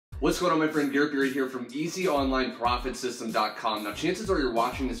What's going on, my friend? Garrett Berry here from EasyOnlineProfitSystem.com. Now, chances are you're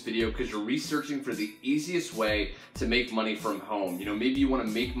watching this video because you're researching for the easiest way to make money from home. You know, maybe you want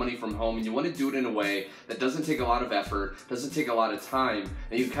to make money from home and you want to do it in a way that doesn't take a lot of effort, doesn't take a lot of time,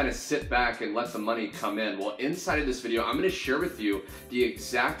 and you kind of sit back and let the money come in. Well, inside of this video, I'm going to share with you the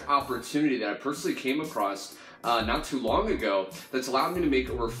exact opportunity that I personally came across not too long ago that's allowed me to make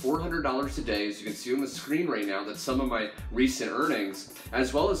over $400 a day. As you can see on the screen right now, that's some of my recent earnings,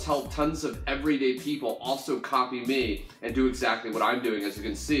 as well as help tons of everyday people also copy me and do exactly what I'm doing, as you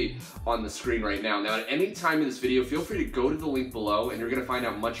can see on the screen right now. Now, at any time in this video, feel free to go to the link below and you're going to find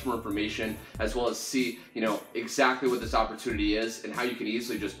out much more information, as well as see, you know, exactly what this opportunity is and how you can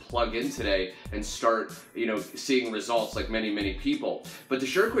easily just plug in today and start, you know, seeing results like many people. But to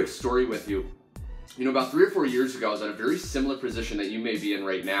share a quick story with you, you know, about 3 or 4 years ago, I was in a very similar position that you may be in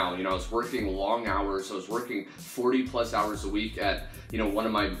right now. You know, I was working long hours. I was working 40+ hours a week at, you know, one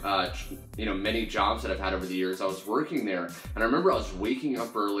of my, many jobs that I've had over the years. I was working there, and I remember I was waking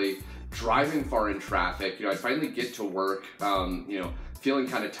up early, driving far in traffic. You know, I'd finally get to work, feeling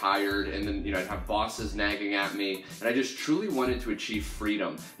kind of tired, and then, you know, I'd have bosses nagging at me, and I just truly wanted to achieve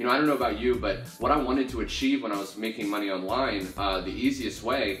freedom. You know, I don't know about you, but what I wanted to achieve when I was making money online, the easiest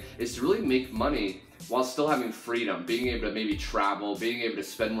way is to really make money while still having freedom, being able to maybe travel, being able to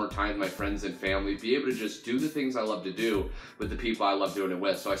spend more time with my friends and family, be able to just do the things I love to do with the people I love doing it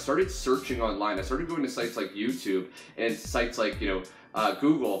with. So I started searching online. I started going to sites like YouTube and sites like,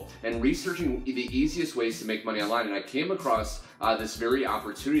 Google, and researching the easiest ways to make money online, and I came across this very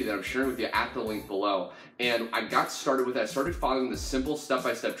opportunity that I'm sharing with you at the link below. And I got started with that. I started following the simple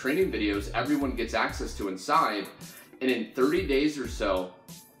step-by-step training videos everyone gets access to inside, and in 30 days or so,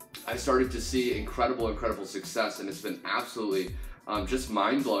 I started to see incredible success, and it's been absolutely just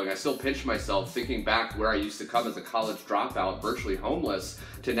mind-blowing. I still pinch myself thinking back where I used to come as a college dropout, virtually homeless,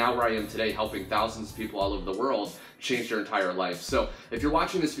 to now where I am today, helping thousands of people all over the world change their entire life. So if you're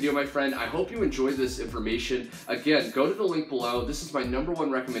watching this video, my friend, I hope you enjoyed this information. Again, go to the link below. This is my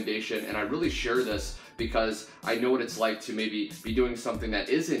 #1 recommendation, and I really share this because I know what it's like to maybe be doing something that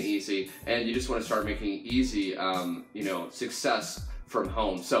isn't easy, and you just want to start making easy, success from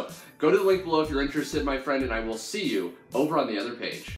home. So go to the link below if you're interested, my friend, and I will see you over on the other page.